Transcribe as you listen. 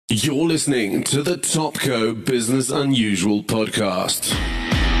You're listening to the Topco Business Unusual podcast.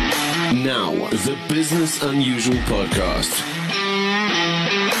 Now, the Business Unusual podcast.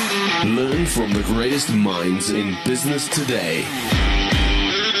 Learn from the greatest minds in business today.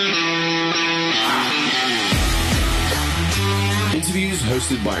 Interviews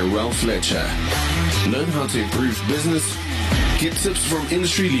hosted by Ralph Fletcher. Learn how to improve business, get tips from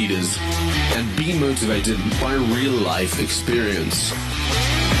industry leaders, and be motivated by real-life experience.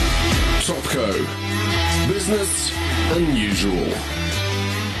 Topco Business Unusual.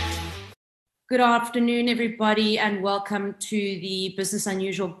 Good afternoon, everybody, and welcome to the Business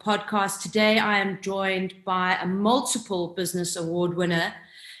Unusual podcast. Today, I am joined by a multiple business award winner,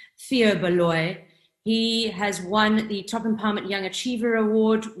 Theo Baloyi. He has won the Top Empowerment Young Achiever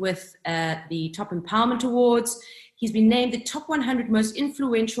Award with the Top Empowerment Awards. He's been named the top 100 most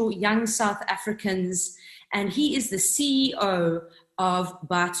influential young South Africans, and he is the CEO of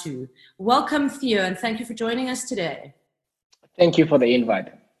Batu. Welcome, Theo, and thank you for joining us today. Thank you for the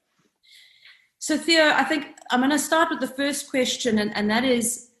invite. So, Theo, I think I'm going to start with the first question, and that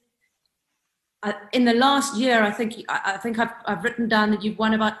is, in the last year, I think I've written down that you've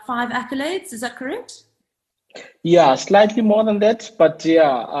won about 5 accolades. Is that correct? Yeah, slightly more than that, but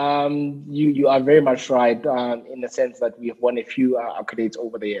yeah, you are very much right in the sense that we have won a few accolades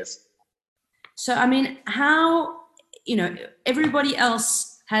over the years. So, I mean, how, everybody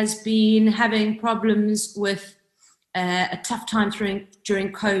else has been having problems with a tough time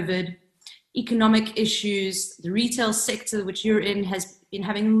during COVID, economic issues. The retail sector, which you're in, has been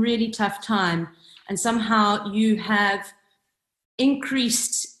having a really tough time. And somehow you have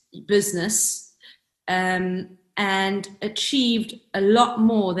increased business and achieved a lot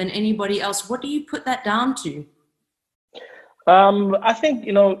more than anybody else. What do you put that down to? I think,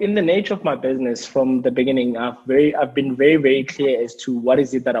 in the nature of my business from the beginning, I've been very, very clear as to what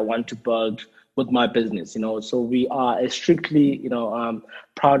is it that I want to build with my business, So we are a strictly,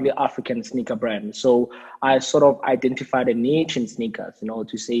 proudly African sneaker brand. So I sort of identified a niche in sneakers,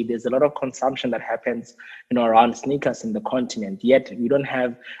 to say there's a lot of consumption that happens, around sneakers in the continent. Yet we don't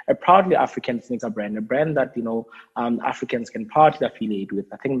have a proudly African sneaker brand, a brand that, Africans can proudly affiliate with.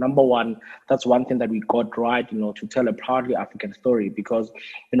 I think number one, that's one thing that we got right, to tell a proudly African story because,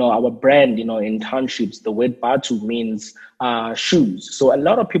 our brand, in townships, the word Batu means shoes. So a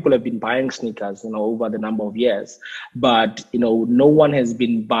lot of people have been buying sneakers, over the number of years, but, no one has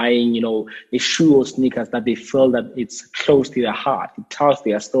been buying, a shoe or sneakers that they feel that it's close to their heart. It tells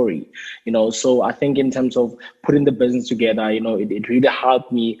their story, So I think in terms of putting the business together, it really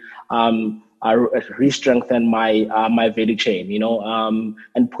helped me re-strengthen my value chain,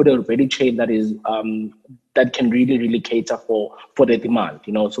 and put a value chain that is that can really, really cater for the demand,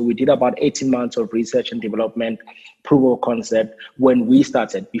 So we did about 18 months of research and development, proof of concept when we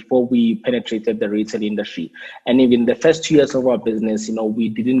started, before we penetrated the retail industry. And even the first 2 years of our business, we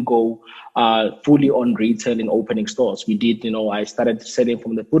didn't go fully on retail and opening stores. We did, I started selling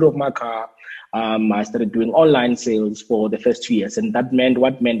from the boot of my car. I started doing online sales for the first 2 years. And that meant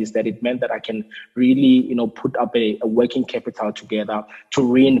that I can really, put up a working capital together to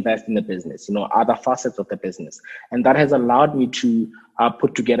reinvest in the business, other facets of the business. And that has allowed me to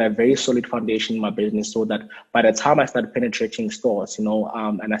put together a very solid foundation in my business so that by the time I start penetrating stores,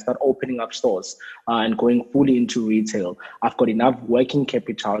 and I start opening up stores and going fully into retail, I've got enough working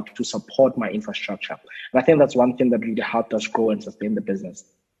capital to support my infrastructure. And I think that's one thing that really helped us grow and sustain the business.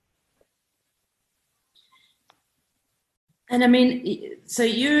 And I mean, so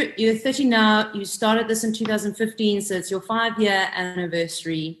you're 30 now, you started this in 2015, so it's your 5-year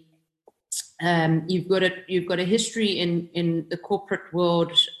anniversary. You've got a history in the corporate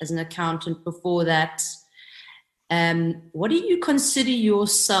world as an accountant before that. What do you consider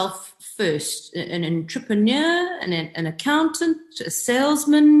yourself first? An entrepreneur, an accountant, a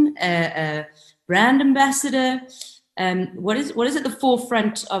salesman, a brand ambassador? What is at the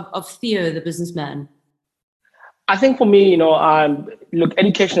forefront of Theo, the businessman? I think for me, look,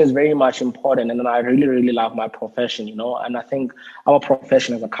 education is very much important, and I really, really love my profession, and I think our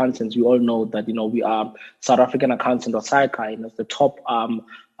profession as accountants, we all know that, we are South African Accountant or SAICA, it's the top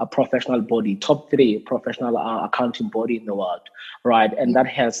professional body, top 3 professional accounting body in the world, right? And that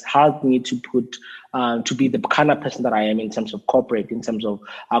has helped me to put to be the kind of person that I am in terms of in terms of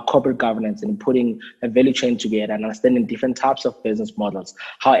corporate governance and putting a value chain together and understanding different types of business models.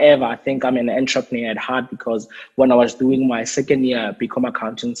 However, I think I'm an entrepreneur at heart because when I was doing my second year BCom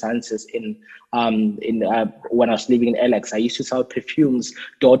Accounting Sciences when I was living in Alex, I used to sell perfumes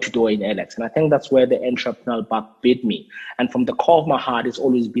door to door in Alex. And I think that's where the entrepreneurial bug bit me. And from the core of my heart, it's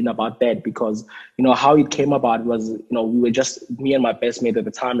always been about that because, how it came about was, we were just, me and my best mate at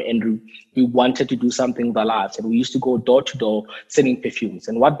the time, Andrew, we wanted to do something with our lives. And we used to go door to door selling perfumes.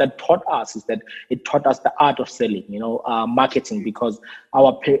 And what that taught us is that it taught us the art of selling, marketing, because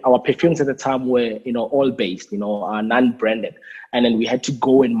our perfumes at the time were, all based, non-branded. And then we had to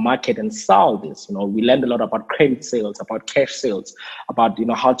go and market and sell this. We learned a lot about credit sales, about cash sales, about,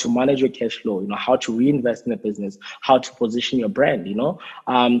 how to manage your cash flow, how to reinvest in the business, how to position your brand,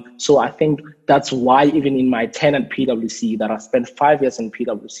 So I think that's why even in my 10 at PwC, that I spent 5 years in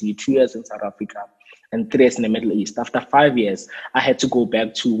PwC, 2 years in South Africa, and 3 years in the Middle East. After 5 years, I had to go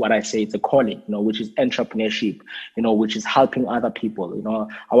back to what I say it's a calling, which is entrepreneurship, which is helping other people.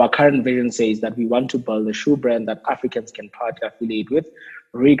 Our current vision says that we want to build a shoe brand that Africans can partly affiliate with,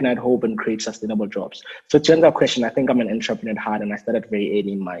 reignite hope, and create sustainable jobs. So to answer that question, I think I'm an entrepreneur at heart, and I started very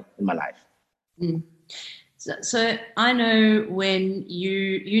early in my life. Mm. So I know when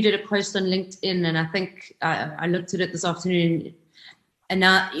you did a post on LinkedIn, and I think I looked at it this afternoon,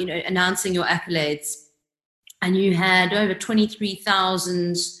 announcing your accolades, and you had over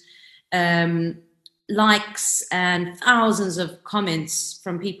 23,000 likes and thousands of comments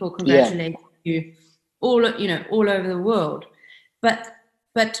from people congratulating you, all over the world. But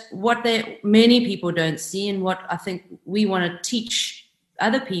what many people don't see, and what I think we want to teach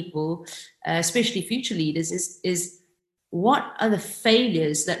other people, especially future leaders, is what are the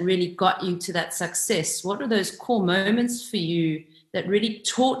failures that really got you to that success? What are those core moments for you that really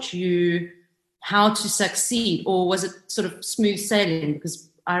taught you how to succeed? Or was it sort of smooth sailing? Because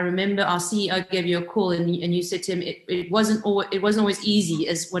I remember our CEO gave you a call and you said to him, it wasn't always easy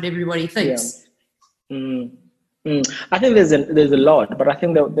as what everybody thinks. Yeah. I think there's a lot, but I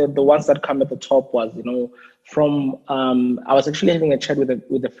think the ones that come at the top was, from I was actually having a chat with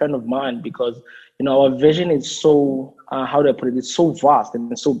a friend of mine because, our vision is so, how do I put it? It's so vast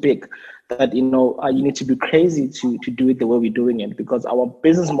and so big that, you need to be crazy to do it the way we're doing it, because our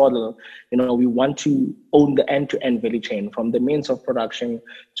business model, we want to own the end-to-end value chain, from the means of production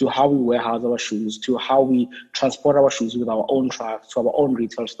to how we warehouse our shoes, to how we transport our shoes with our own trucks to our own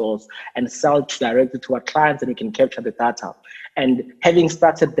retail stores and sell directly to our clients, and we can capture the data. And having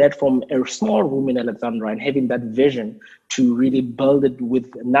started that from a small room in Alexandra and having that vision to really build it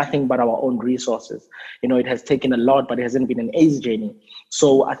with nothing but our own resources, it has taken a lot, but it hasn't been an easy journey.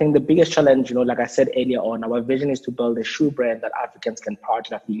 So I think the biggest challenge, like I said earlier on, our vision is to build a shoe brand that Africans can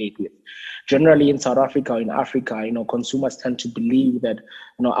partly affiliate with. Generally in South Africa or in Africa, consumers tend to believe that,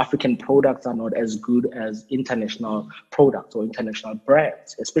 African products are not as good as international products or international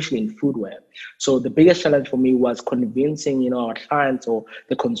brands, especially in footwear. So the biggest challenge for me was convincing, our clients or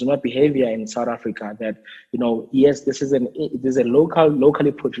the consumer behavior in South Africa that, yes, this is a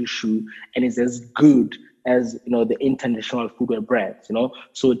locally produced shoe and it's as good as the international footwear brands.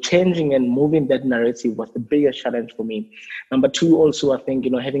 So changing and moving that narrative was the biggest challenge for me. Number two, also, I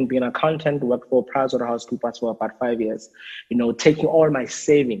think, having been an accountant, worked for PricewaterhouseCoopers for about 5 years, taking all my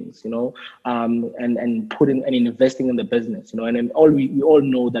savings, and putting and investing in the business, and then we all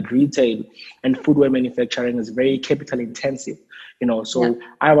know that retail and footwear manufacturing is very capital intensive. So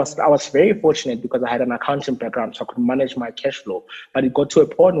I was very fortunate because I had an accounting background, so I could manage my cash flow. But it got to a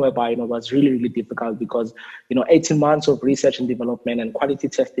point whereby, it was really, really difficult because, 18 months of research and development and quality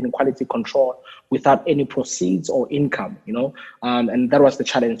testing and quality control without any proceeds or income, and that was the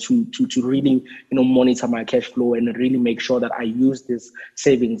challenge to really, monitor my cash flow and really make sure that I use this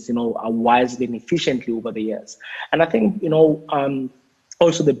savings, wisely and efficiently over the years. And I think,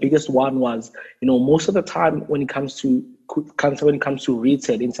 also the biggest one was, most of the time when it comes to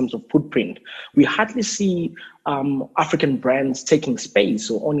retail in terms of footprint, we hardly see African brands taking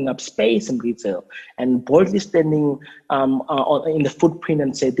space or owning up space in retail and boldly standing in the footprint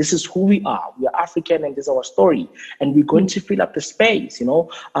and say, this is who we are. We are African and this is our story. And we're going to fill up the space,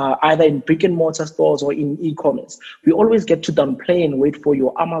 either in brick and mortar stores or in e-commerce. We always get to downplay and wait for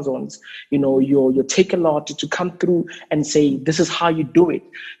your Amazons, your Take-A-Lot to come through and say, this is how you do it.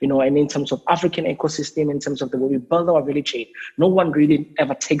 And in terms of African ecosystem, in terms of the way we build our value chain, no one really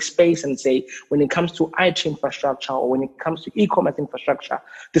ever takes space and say, when it comes to IT infrastructure, infrastructure, or when it comes to e-commerce infrastructure,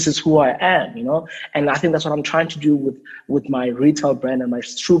 this is who I am, And I think that's what I'm trying to do with my retail brand and my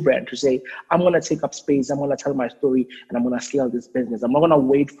True brand, to say, I'm going to take up space, I'm going to tell my story, and I'm going to scale this business. I'm not going to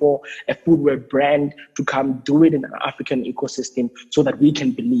wait for a footwear brand to come do it in an African ecosystem so that we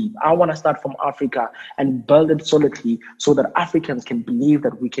can believe. I want to start from Africa and build it solidly so that Africans can believe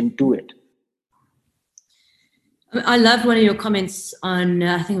that we can do it. I loved one of your comments on,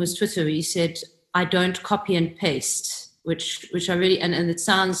 I think it was Twitter, where you said, I don't copy and paste, which I really, and it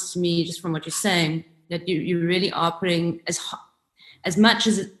sounds to me, just from what you're saying, that you really are putting, as much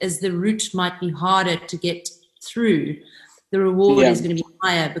as the route might be harder to get through, the reward is going to be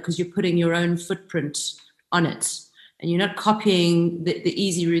higher because you're putting your own footprint on it. And you're not copying the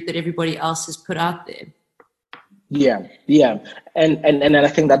easy route that everybody else has put out there. Yeah. And I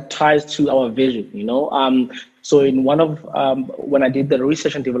think that ties to our vision, So in one of, when I did the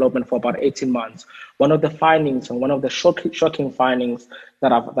research and development for about 18 months, one of the findings and one of the shocking findings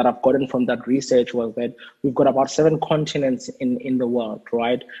that I've gotten from that research was that we've got about 7 continents in the world,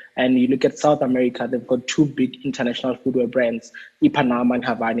 right? And you look at South America, they've got 2 big international footwear brands, Ipanema and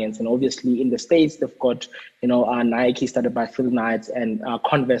Havaianas. And obviously in the States, they've got, Nike started by Phil Knight, and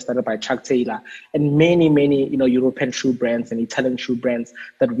Converse started by Chuck Taylor, and many, European shoe brands and Italian shoe brands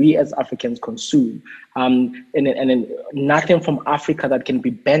that we as Africans consume. And nothing from Africa that can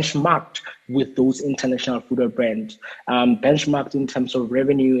be benchmarked with those international footwear brands, benchmarked in terms of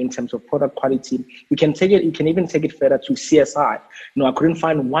revenue, in terms of product quality. You can even take it further to CSI. I couldn't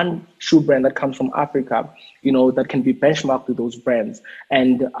find one shoe brand that comes from Africa, that can be benchmarked with those brands.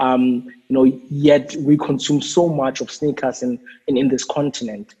 And, yet we consume so much of sneakers in this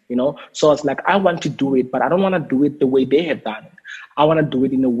continent, So I was like, I want to do it, but I don't want to do it the way they have done it. I want to do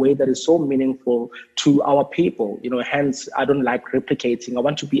it in a way that is so meaningful to our people, hence I don't like replicating. I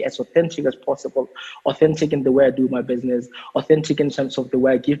want to be as authentic as possible, authentic in the way I do my business, authentic in terms of the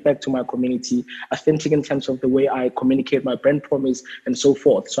way I give back to my community, authentic in terms of the way I communicate my brand promise and so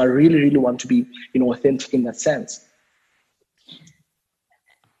forth. So I really, really want to be, authentic in that sense.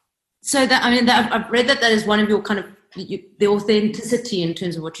 So I've read that is one of your kind of, the authenticity in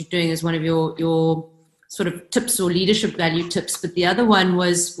terms of what you're doing is one of your sort of tips or leadership value tips, but the other one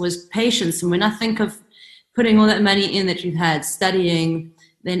was patience. And when I think of putting all that money in that you've had, studying,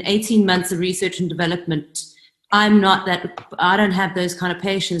 then 18 months of research and development, I don't have those kind of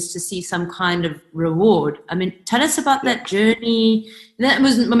patience to see some kind of reward. I mean, tell us about that journey. That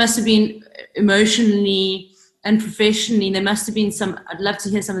must have been emotionally and professionally, there must have been I'd love to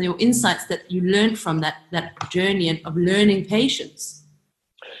hear some of your insights that you learned from that journey of learning patience.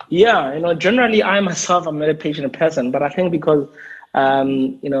 Yeah, generally I myself am not a patient person, but I think because,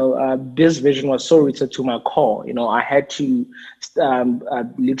 this vision was so rooted to my core, I had to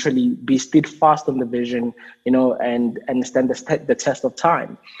literally be steadfast on the vision, and stand the test of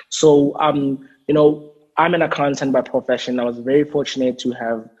time. So, I'm an accountant by profession. I was very fortunate to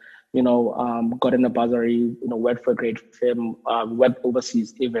have, gotten a bursary, worked for a great firm, worked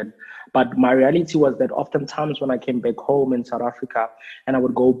overseas even. But my reality was that oftentimes when I came back home in South Africa and I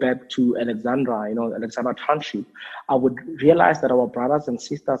would go back to Alexandra, Alexandra Township, I would realize that our brothers and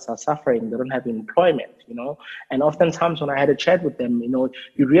sisters are suffering. They don't have employment, And oftentimes when I had a chat with them,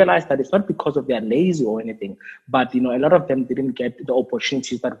 you realize that it's not because of they're lazy or anything, but, a lot of them didn't get the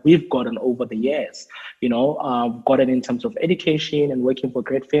opportunities that we've gotten over the years, gotten in terms of education and working for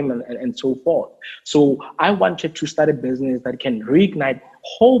great firm and so forth. So I wanted to start a business that can reignite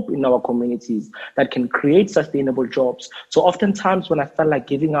hope in our communities, that can create sustainable jobs. So oftentimes when I felt like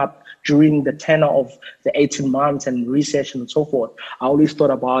giving up during the tenure of the 18 months and research and so forth, I always thought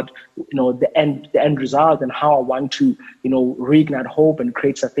about, the end result and how I want to, reignite hope and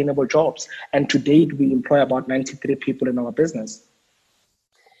create sustainable jobs. And to date, we employ about 93 people in our business.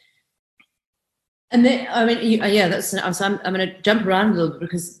 And then, I'm going to jump around a little bit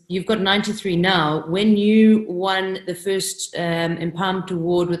because you've got 93 now. When you won the first Empowerment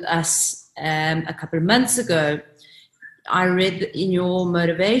Award with us a couple of months ago, I read in your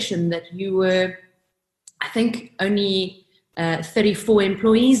motivation that you were, I think, only 34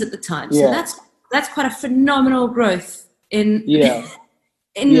 employees at the time. So that's quite a phenomenal growth in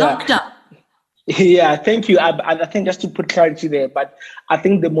lockdown. Yeah, thank you. I think just to put clarity there, but I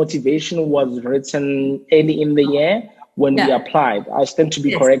think the motivation was written early in the year when we applied. I stand to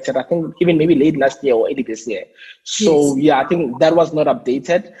be corrected. I think even maybe late last year or early this year. So I think that was not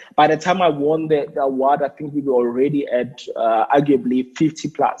updated. By the time I won the award, I think we were already at arguably 50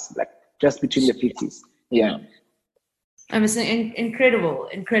 plus, like just between the 50s. Yeah. I was saying incredible.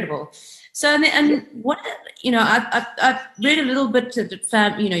 So, and what, I've read a little bit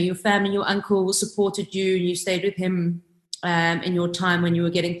that your family, your uncle supported you, and you stayed with him in your time when you were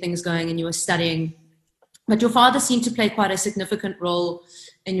getting things going and you were studying. But your father seemed to play quite a significant role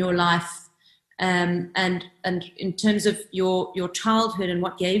in your life, and in terms of your childhood and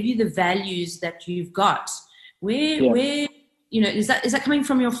what gave you the values that you've got. Where is that coming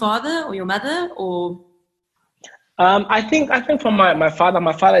from your father or your mother or? I think from my father.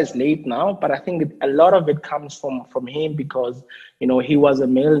 My father is late now, but I think a lot of it comes from him because he was a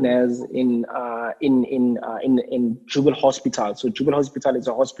male nurse in Jubilee Hospital. So Jubilee Hospital is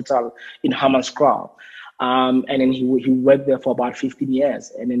a hospital in Hammanskraal, and then he worked there for about 15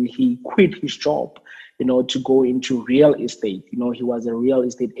 years, and then he quit his job, to go into real estate. He was a real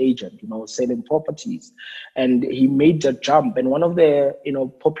estate agent, selling properties, and he made the jump. And one of the,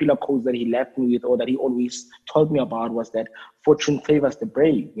 popular quotes that he left me with, or that he always told me about, was that fortune favors the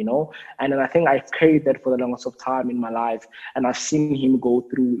brave, and then I think I've carried that for the longest of time in my life. And I've seen him go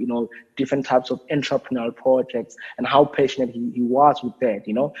through, different types of entrepreneurial projects and how passionate he was with that,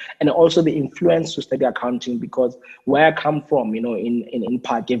 and also the influence to study accounting, because where I come from, in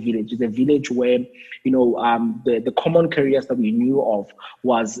Pake village, is a village where, the common careers that we knew of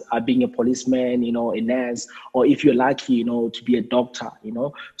was being a policeman, a nurse, or if you're lucky, to be a doctor,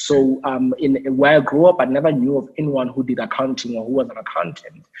 So in where I grew up, I never knew of anyone who did accounting or who was an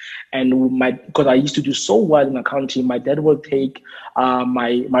accountant. And because I used to do so well in accounting, my dad will take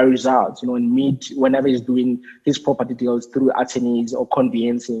my results, and meet whenever he's doing his property deals through attorneys or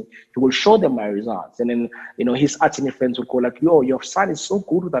conveyancing, he will show them my results. And then, his attorney friends will go like, yo, your son is so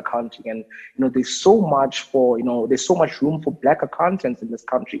good with accounting. And, there's so much there's so much room for black accountants in this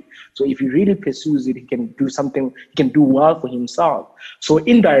country. So if he really pursues it, he can do something, he can do well for himself. So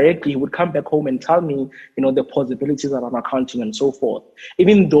indirectly, he would come back home and tell me, the possibilities around accounting and so forth.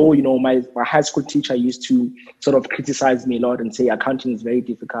 Even though, my high school teacher used to sort of criticize me a lot and say accounting is very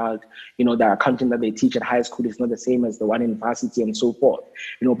difficult. The accounting that they teach at high school is not the same as the one in varsity and so forth.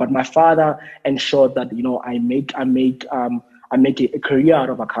 But my father ensured that, I make a career out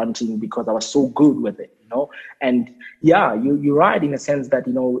of accounting because I was so good with it, And yeah, you're right in a sense that,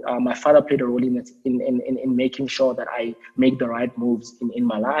 my father played a role in making sure that I make the right moves in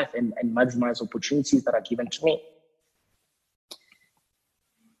my life and maximize opportunities that are given to me.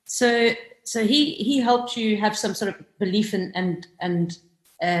 So he helped you have some sort of belief and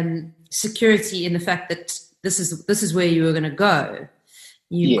security in the fact that this is where you were going to go.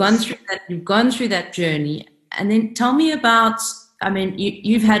 You've gone through that journey. And then tell me about,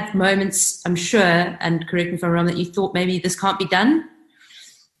 you've had moments, I'm sure, and correct me if I'm wrong, that you thought maybe this can't be done.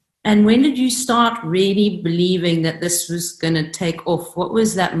 And when did you start really believing that this was going to take off? What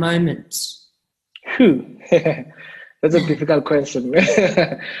was that moment? That's a difficult question.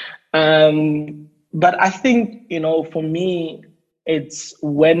 But I think, for me, it's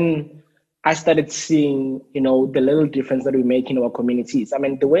when I started seeing, the little difference that we make in our communities.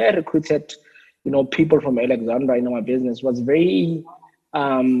 The way I recruited people from Alexandra in our business was very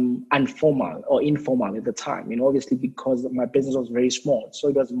informal at the time, obviously because my business was very small. So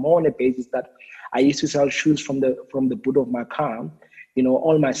it was more on the basis that I used to sell shoes from the boot of my car,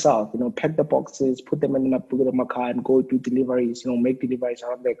 all myself, pack the boxes, put them in my boot of my car and go do deliveries, make deliveries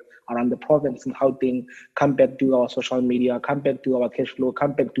around the province and Gauteng, come back to our social media, come back to our cash flow,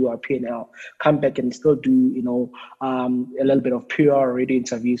 come back to our P&L, come back and still do, a little bit of PR radio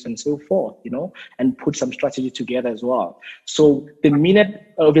interviews and so forth, and put some strategy together as well. So the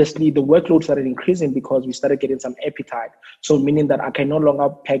minute, obviously, the workload started increasing because we started getting some appetite. So meaning that I can no longer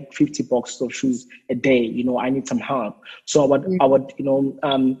pack 50 boxes of shoes a day, I need some help. So I would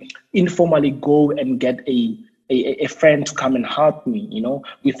informally go and get a friend to come and help me,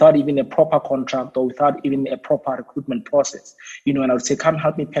 without even a proper contract or without even a proper recruitment process, and I would say, come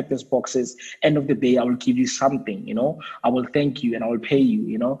help me pack these boxes. End of the day, I will give you something, I will thank you and I will pay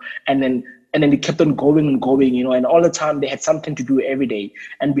you, and then it kept on going and going, and all the time they had something to do every day.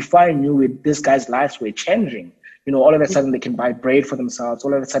 And before I knew it, these guys' lives were changing. All of a sudden they can buy bread for themselves.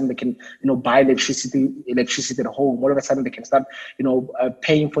 All of a sudden they can, buy electricity at home. All of a sudden they can start,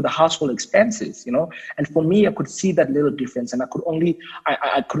 paying for the household expenses, And for me, I could see that little difference, and I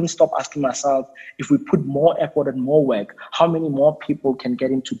couldn't stop asking myself, if we put more effort and more work, how many more people can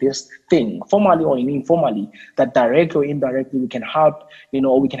get into this thing, formally or informally, that directly or indirectly we can help,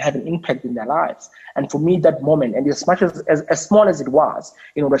 or we can have an impact in their lives. And for me, that moment, and as much as small as it was,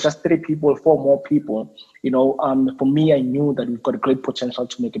 there's just 3 people, 4 more people, for me, I knew that we've got a great potential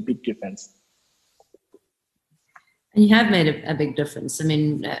to make a big difference. And you have made a big difference.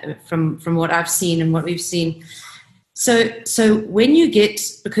 From what I've seen and what we've seen, So when you get,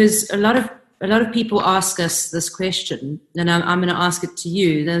 because a lot of people ask us this question, and I'm going to ask it to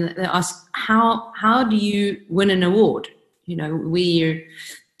you. Then they ask, how do you win an award? You know, we're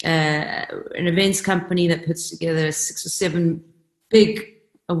an events company that puts together 6 or 7 big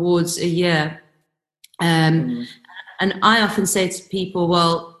awards a year. And I often say to people,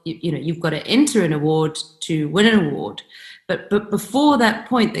 well, you know, you've got to enter an award to win an award. But before that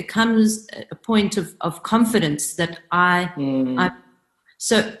point, there comes a point of confidence that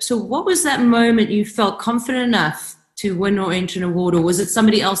So what was that moment you felt confident enough to win or enter an award, or was it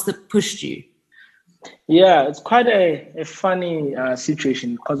somebody else that pushed you? Yeah, it's quite a funny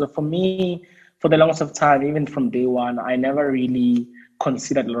situation, because for me, for the longest of time, even from day one, I never really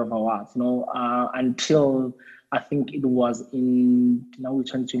considered a lot of awards, you know, until I think it was in, now we're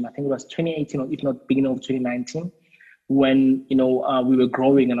 2020, I think it was 2018, or if not beginning of 2019, when, you know, we were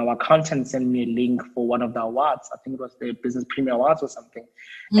growing and our accountant sent me a link for one of the awards. I think it was the Business Premier Awards or something.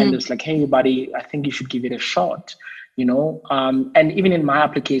 And it's like, hey, buddy, I think you should give it a shot, you know. And even in my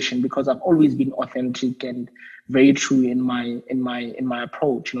application, because I've always been authentic and very true in my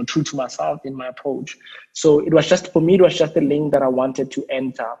approach, you know, true to myself in my approach. So it was just, for me, it was just a link that I wanted to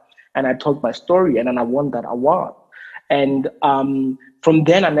enter. And I told my story, and then I won that award. And from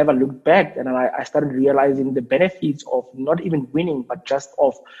then, I never looked back, and I started realizing the benefits of not even winning, but just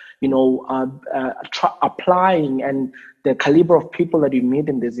of, you know, applying, and the caliber of people that you meet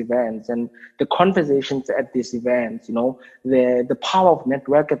in these events, and the conversations at these events, you know, the power of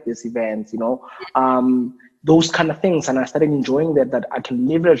network at these events, you know, those kind of things. And I started enjoying that I can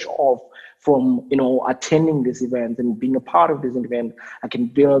leverage off from, you know, attending this event and being a part of this event. I can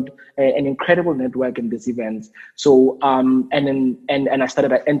build an incredible network in this event. So, and I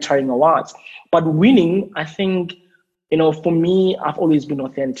started entering awards. But winning, I think, you know, for me, I've always been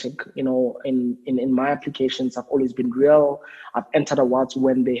authentic, you know, in my applications. I've always been real. I've entered awards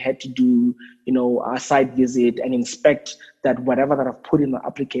when they had to do, you know, a site visit and inspect that whatever that I've put in the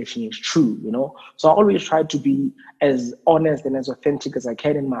application is true, you know. So I always try to be as honest and as authentic as I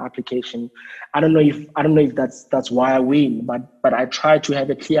can in my application. I don't know if that's why I win, but I try to have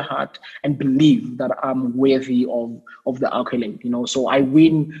a clear heart and believe that I'm worthy of the accolade, you know. So I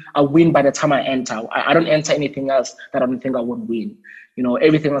win by the time I enter. I don't enter anything else that I don't think I won't win. You know,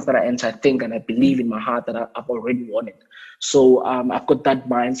 everything else that I enter, I think and I believe in my heart that I've already won it. So I've got that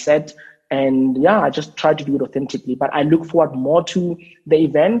mindset. And yeah, I just try to do it authentically. But I look forward more to the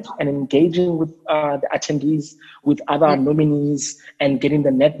event and engaging with the attendees, with other nominees, and getting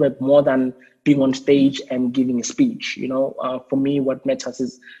the network more than being on stage and giving a speech. You know, for me, what matters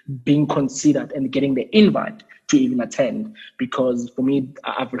is being considered and getting the invite to even attend. Because for me,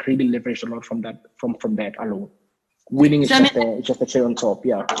 I've really leveraged a lot from that alone. Winning is just a cherry on top.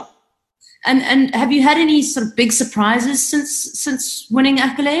 Yeah. And have you had any sort of big surprises since winning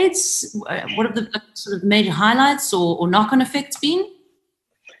accolades? What have the sort of major highlights or knock-on effects been?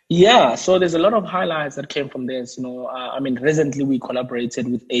 Yeah, so there's a lot of highlights that came from this. You know, I mean, recently we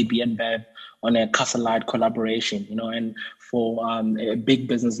collaborated with AB InBev on a Castle Lite collaboration. You know, and for a big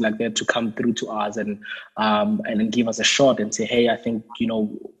business like that to come through to us and give us a shot and say, hey, I think, you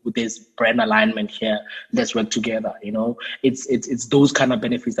know, with this brand alignment here, let's work together. You know, it's those kind of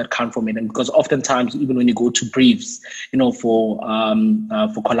benefits that come from it. And because oftentimes, even when you go to briefs, you know, for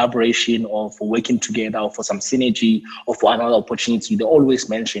collaboration or for working together or for some synergy or for another opportunity, they always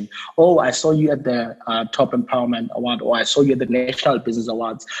mention, oh, I saw you at the Top Empowerment Award, or I saw you at the National Business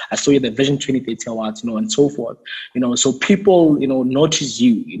Awards, I saw you at the Vision 2030 Awards, you know, and so forth. You know, so people, you know, notice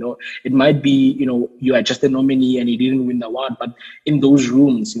you. You know, it might be, you know, you are just a nominee and you didn't win the award, but in those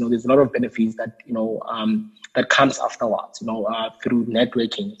rooms, you know, there's a lot of benefits that, you know, that comes afterwards, you know, through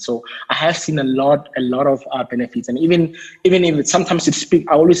networking. So I have seen a lot of benefits. And even if sometimes it speaks,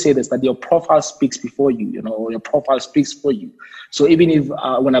 I always say this, that your profile speaks before you, you know, or your profile speaks for you. So even if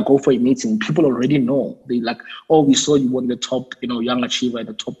when I go for a meeting, people already know. They like, oh, we saw you won the top, you know, Young Achiever at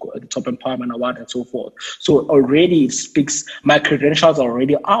the top Empowerment Award and so forth. So already it speaks, my credentials are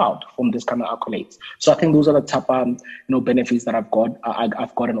already out from this kind of accolades. So I think those are the type you know, benefits that I've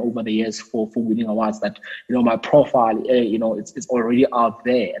gotten over the years for winning awards, that, you know, my profile, you know, it's already out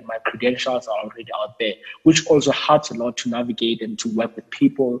there and my credentials are already out there, which also helps a lot to navigate and to work with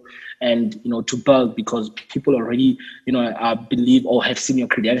people and, you know, to build, because people already, you know, believe or have seen your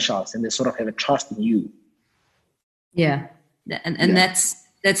credentials and they sort of have a trust in you. Yeah. And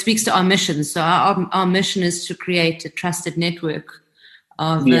that speaks to our mission. So our mission is to create a trusted network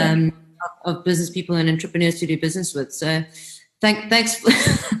of business people and entrepreneurs to do business with. So thanks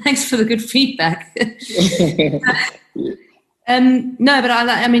for the good feedback. No, but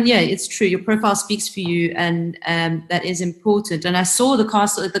I mean, yeah, it's true. Your profile speaks for you, and that is important. And I saw the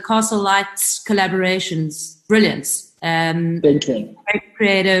Castle Lights collaborations, brilliant. Thank you. Very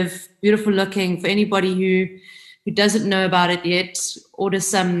creative, beautiful looking. For anybody who doesn't know about it yet, order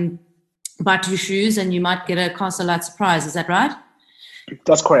some Batu shoes, and you might get a Castle Light surprise. Is that right?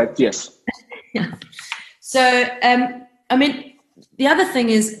 That's correct. Yes. Yeah. So, I mean, the other thing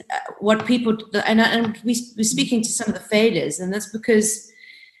is what people, and we're speaking to some of the failures, and that's because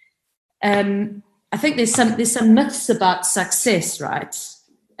I think there's some myths about success, right?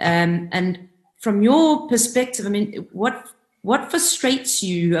 And from your perspective, I mean, what frustrates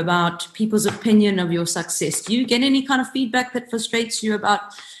you about people's opinion of your success? Do you get any kind of feedback that frustrates you about,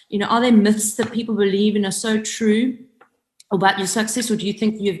 are there myths that people believe in are so true about your success, or do you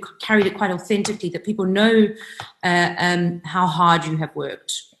think you've carried it quite authentically, that people know how hard you have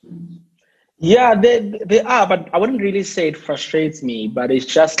worked? Yeah, they are, but I wouldn't really say it frustrates me, but it's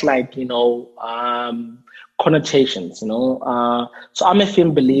just like, connotations, So I'm a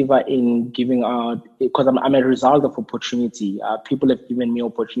firm believer in giving out, because I'm a result of opportunity. People have given me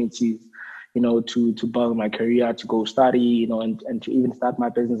opportunities, to build my career, to go study, and to even start my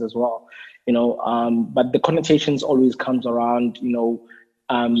business as well. But the connotations always comes around,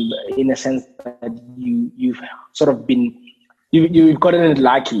 in a sense that you've sort of been, you've gotten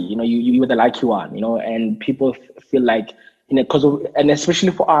lucky, you were the lucky one, and people feel like, and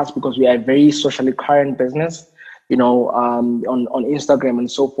especially for us, because we are a very socially current business, on Instagram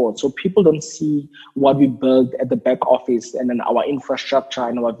and so forth. So people don't see what we build at the back office, and then our infrastructure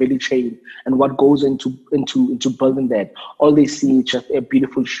and our value chain and what goes into building that. All they see is just a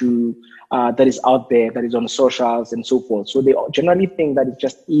beautiful shoe that is out there, that is on socials and so forth. So they generally think that it's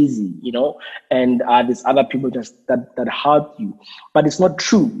just easy, and there's other people just that help you, but it's not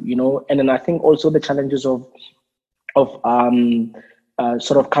true, And then I think also the challenges of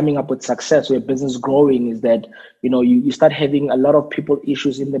sort of coming up with success or your business growing is that, you start having a lot of people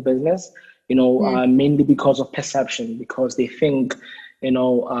issues in the business, mainly because of perception, because they think,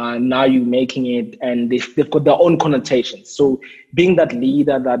 now you're making it, and they've got their own connotations. So being that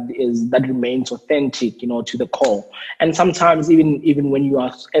leader that remains authentic, to the core. And sometimes even when you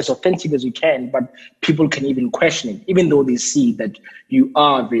are as authentic as you can, but people can even question it, even though they see that you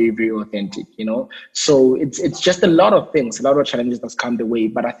are very, very authentic, So it's just a lot of things, a lot of challenges that's come the way.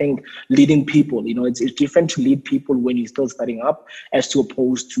 But I think leading people, it's different to lead people when you're still starting up as to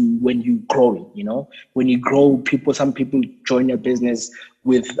opposed to when you're growing, When you grow, some people join your business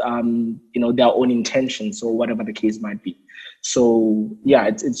with their own intentions or whatever the case might be. So yeah,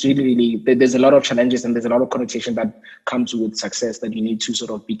 it's really there's a lot of challenges, and there's a lot of connotation that comes with success that you need to sort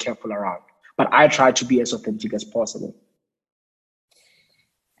of be careful around. But I try to be as authentic as possible.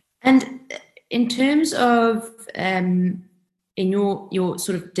 And in terms of in your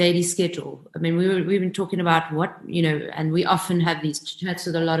sort of daily schedule, I mean, we've been talking about what, and we often have these chats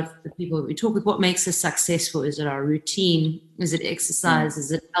with a lot of the people we talk with. What makes us successful? Is it our routine? Is it exercise?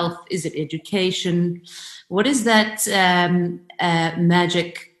 Is it health? Is it education? What is that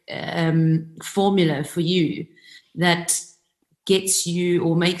magic formula for you that gets you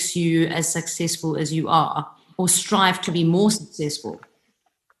or makes you as successful as you are, or strive to be more successful?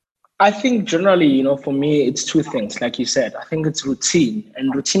 I think generally, for me, it's two things. Like you said, I think it's routine,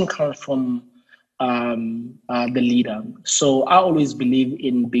 and routine comes from the leader. So I always believe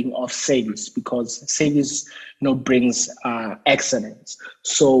in being of service, because service, brings excellence.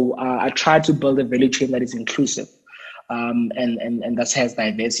 So I try to build a value chain that is inclusive. And that has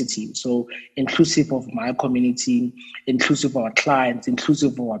diversity. So inclusive of my community, inclusive of our clients,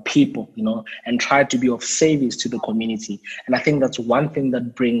 inclusive of our people, and try to be of service to the community. And I think that's one thing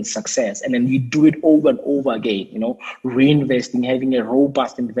that brings success. And then you do it over and over again, reinvesting, having a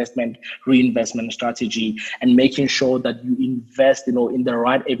robust reinvestment strategy, and making sure that you invest, in the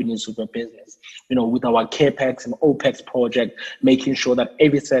right avenues of your business. With our CAPEX and OPEX project, making sure that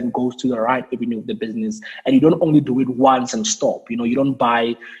every cent goes to the right avenue of the business. And you don't only do it once and stop. You don't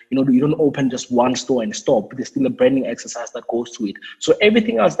buy, you don't open just one store and stop. There's still a branding exercise that goes to it. So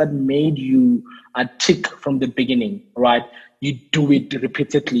everything else that made you tick from the beginning, right? You do it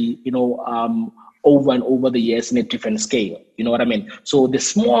repeatedly, over and over the years in a different scale. You know what I mean? So the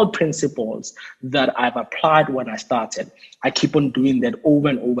small principles that I've applied when I started, I keep on doing that over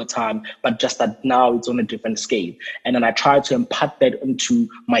and over time, but just that now it's on a different scale. And then I try to impart that into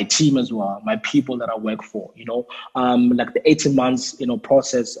my team as well, my people that I work for, like the 18 months,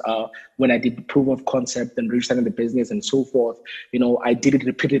 process, when I did proof of concept and restarting the business and so forth, I did it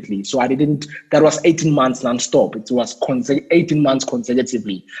repeatedly. So that was 18 months nonstop. It was 18 months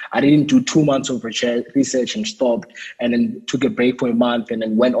consecutively. I didn't do 2 months of research and stopped, and then took a break for a month, and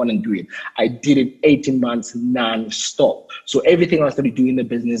then went on and do it. I did it 18 months non-stop. So everything I started doing in the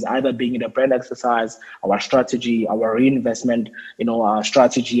business, either being in a brand exercise, our strategy, our reinvestment, our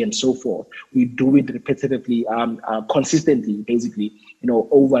strategy, and so forth, we do it repetitively, consistently, basically,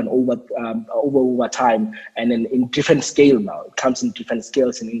 over and over time, and then in different scale now. It comes in different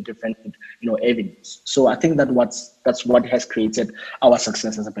scales and in different, avenues. So I think that's what has created our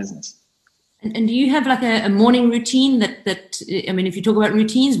success as a business. And do you have like a morning routine that I mean, if you talk about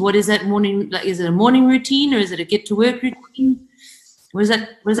routines, what is that morning? Like, is it a morning routine or is it a get to work routine? What is that?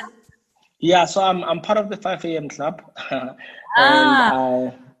 Yeah, so I'm part of the 5 a.m. club. So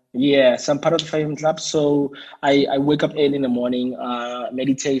I'm part of the 5 a.m. club. So I wake up early in the morning,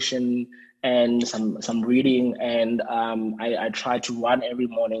 meditation and some reading, and I try to run every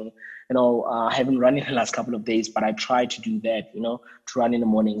morning. I haven't run in the last couple of days, but I try to do that, to run in the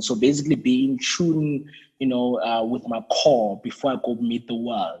morning. So basically being tuned, with my core before I go meet the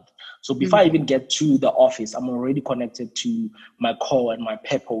world. So before I even get to the office, I'm already connected to my core and my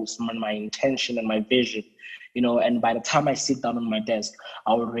purpose and my intention and my vision, and by the time I sit down on my desk,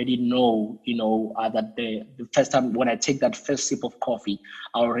 I already know, that the first time when I take that first sip of coffee,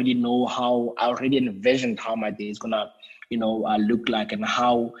 I already envisioned how my day is gonna look like, and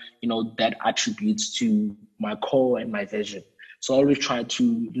how, that attributes to my core and my vision. So I always try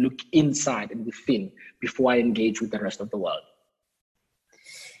to look inside and within before I engage with the rest of the world.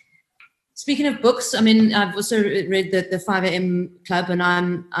 Speaking of books, I mean, I've also read the 5 a.m. club, and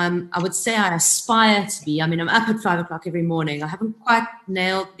I would say I aspire to be. I mean, I'm up at 5 o'clock every morning. I haven't quite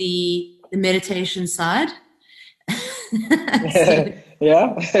nailed the meditation side.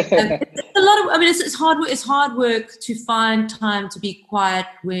 Yeah. It's a lot of. I mean, it's hard. It's hard work to find time to be quiet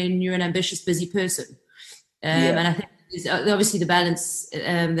when you're an ambitious, busy person. And I think it's obviously the balance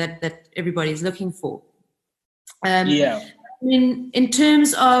that everybody is looking for. In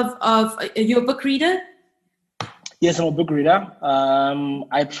terms of are you a book reader? Yes, I'm a book reader.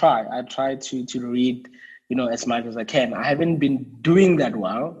 I try to read, as much as I can. I haven't been doing that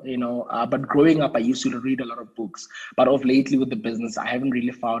well, but growing up, I used to read a lot of books. But of lately with the business, I haven't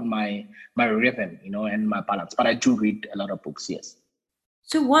really found my rhythm, and my balance. But I do read a lot of books, yes.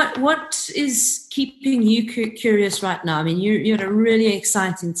 So what is keeping you curious right now? I mean, you're at a really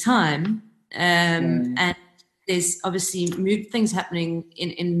exciting time, and there's obviously things happening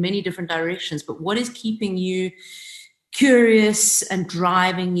in many different directions. But what is keeping you curious and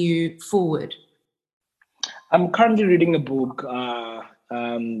driving you forward? I'm currently reading a book,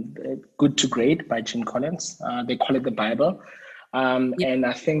 Good to Great by Jim Collins. They call it the Bible. And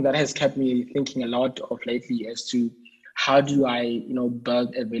I think that has kept me thinking a lot of lately as to how do I,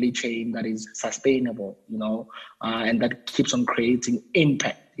 build a value chain that is sustainable, and that keeps on creating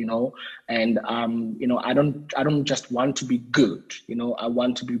impact, and, I don't just want to be good, I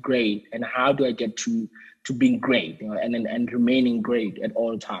want to be great. And how do I get to being great, and remaining great at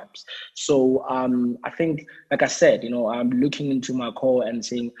all times? So I think, like I said, I'm looking into my core and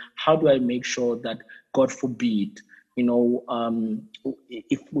saying, how do I make sure that, God forbid,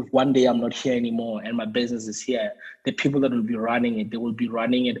 if one day I'm not here anymore and my business is here, the people that will be running it, they will be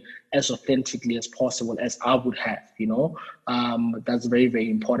running it as authentically as possible as I would have, that's very, very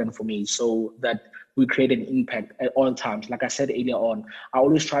important for me, so that we create an impact at all times. Like I said earlier on, I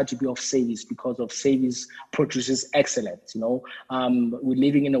always try to be of service, because of service produces excellence. We're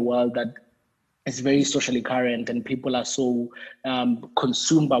living in a world that is very socially current, and people are so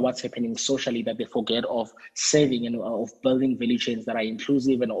consumed by what's happening socially that they forget of serving and of building value chains that are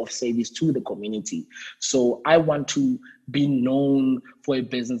inclusive and of service to the community. So I want to be known for a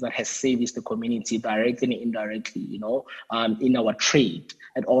business that has serviced the community directly and indirectly, in our trade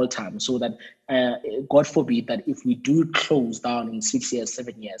at all times, so that God forbid that if we do close down in 6 years,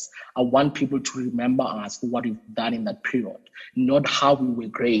 7 years, I want people to remember us for what we've done in that period, not how we were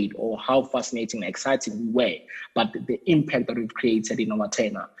great or how fascinating and exciting we were, but the impact that we've created in our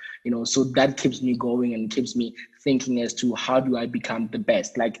tenure. So that keeps me going and keeps me thinking as to how do I become the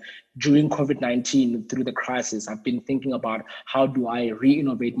best. Like during COVID-19, through the crisis, I've been thinking about how do I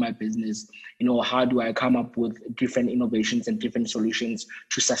re-innovate my business? How do I come up with different innovations and different solutions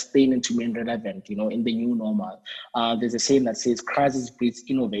to sustain and to remain relevant, in the new normal? There's a saying that says crisis breeds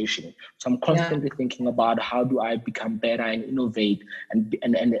innovation. So I'm constantly thinking about how do I become better and innovate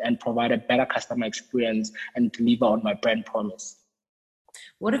and provide a better customer experience and deliver on my brand promise.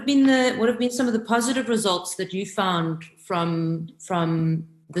 What have been some of the positive results that you found from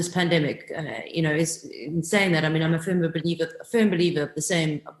this pandemic? Is in saying that, I mean, I'm a firm believer of the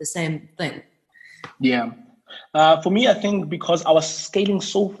same thing. Yeah. For me, I think because I was scaling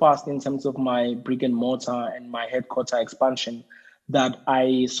so fast in terms of my brick and mortar and my headquarter expansion, that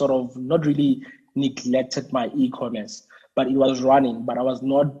I sort of not really neglected my e-commerce, but it was running, but I was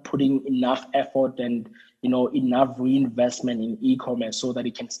not putting enough effort and enough reinvestment in e-commerce so that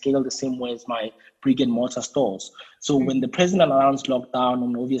it can scale the same way as my brick and mortar stores. So when the president announced lockdown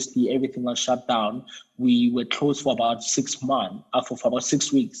and obviously everything was shut down, we were closed for about 6 months, for about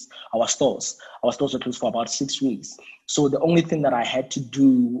 6 weeks. Our stores were closed for about 6 weeks. So the only thing that I had to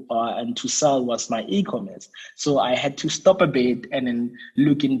do and to sell was my e-commerce. So I had to stop a bit and then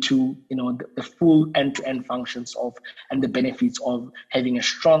look into the full end-to-end functions of and the benefits of having a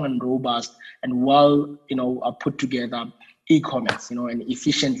strong and robust and well put together e-commerce, and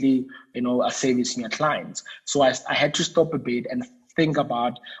efficiently servicing your clients. So I had to stop a bit and think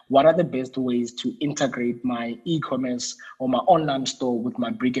about what are the best ways to integrate my e-commerce or my online store with my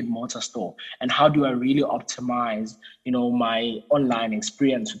brick and mortar store, and how do I really optimize my online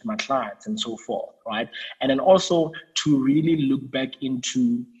experience with my clients and so forth, right? And then also to really look back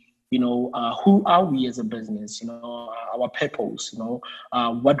into who are we as a business, our purpose,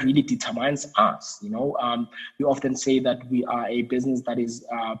 what really determines us, we often say that we are a business that is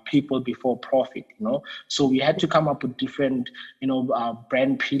people before profit, so we had to come up with different,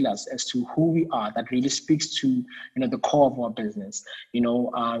 brand pillars as to who we are that really speaks to, the core of our business,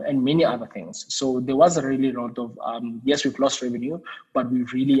 and many other things. So there was a really lot of, yes, we've lost revenue, but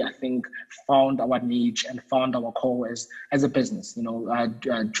we've really, I think, found our niche and found our core as a business,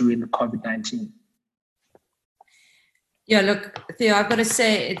 during the COVID-19. Yeah, look, Theo, I've got to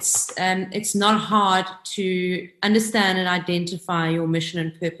say it's not hard to understand and identify your mission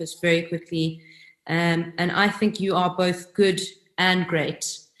and purpose very quickly. And I think you are both good and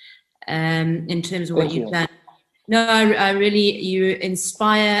great in terms of what you've done. No, I really, you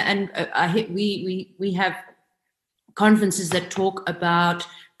inspire, and we have conferences that talk about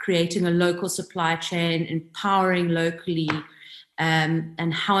creating a local supply chain, empowering locally,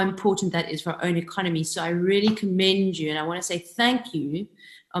 and how important that is for our own economy. So I really commend you, and I want to say thank you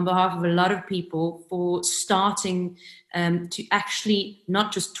on behalf of a lot of people for starting to actually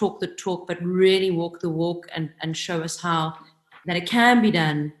not just talk the talk, but really walk the walk and show us how that it can be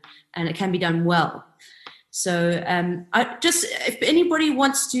done, and it can be done well. So if anybody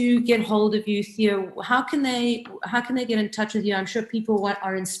wants to get hold of you, Theo, how can they get in touch with you? I'm sure people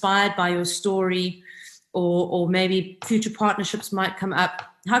are inspired by your story, or maybe future partnerships might come up.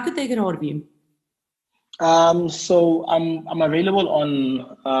 How could they get hold of you? So I'm available on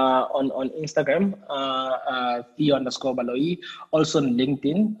Instagram, Theo_Baloyi, also on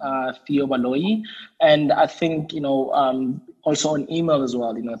LinkedIn, Theo Baloyi, and I think also on email as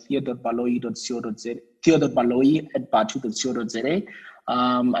well, Theo.baloyi.co.za, Theo.baloyi@batu.co.za.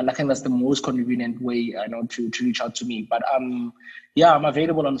 And I think that's the most convenient way to reach out to me. But I'm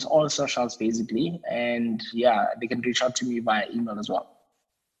available on all socials basically, and they can reach out to me via email as well.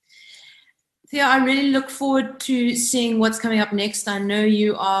 Theo, I really look forward to seeing what's coming up next. I know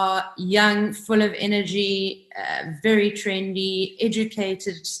you are young, full of energy, very trendy,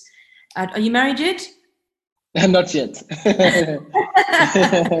 educated. Are you married yet? Not yet.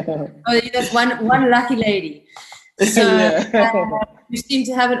 Oh, that's one lucky lady. So you seem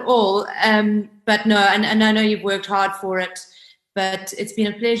to have it all. But no, and I know you've worked hard for it. But it's been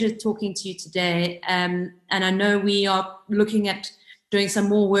a pleasure talking to you today. And I know we are looking at doing some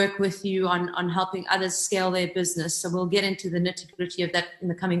more work with you on helping others scale their business. So we'll get into the nitty-gritty of that in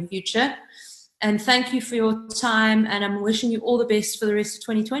the coming future. And thank you for your time. And I'm wishing you all the best for the rest of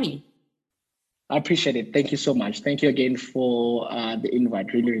 2020. I appreciate it. Thank you so much. Thank you again for the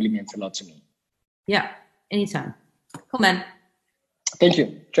invite. Really, really means a lot to me. Yeah, anytime. Cool, man. Thank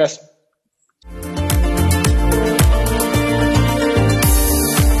you. Cheers.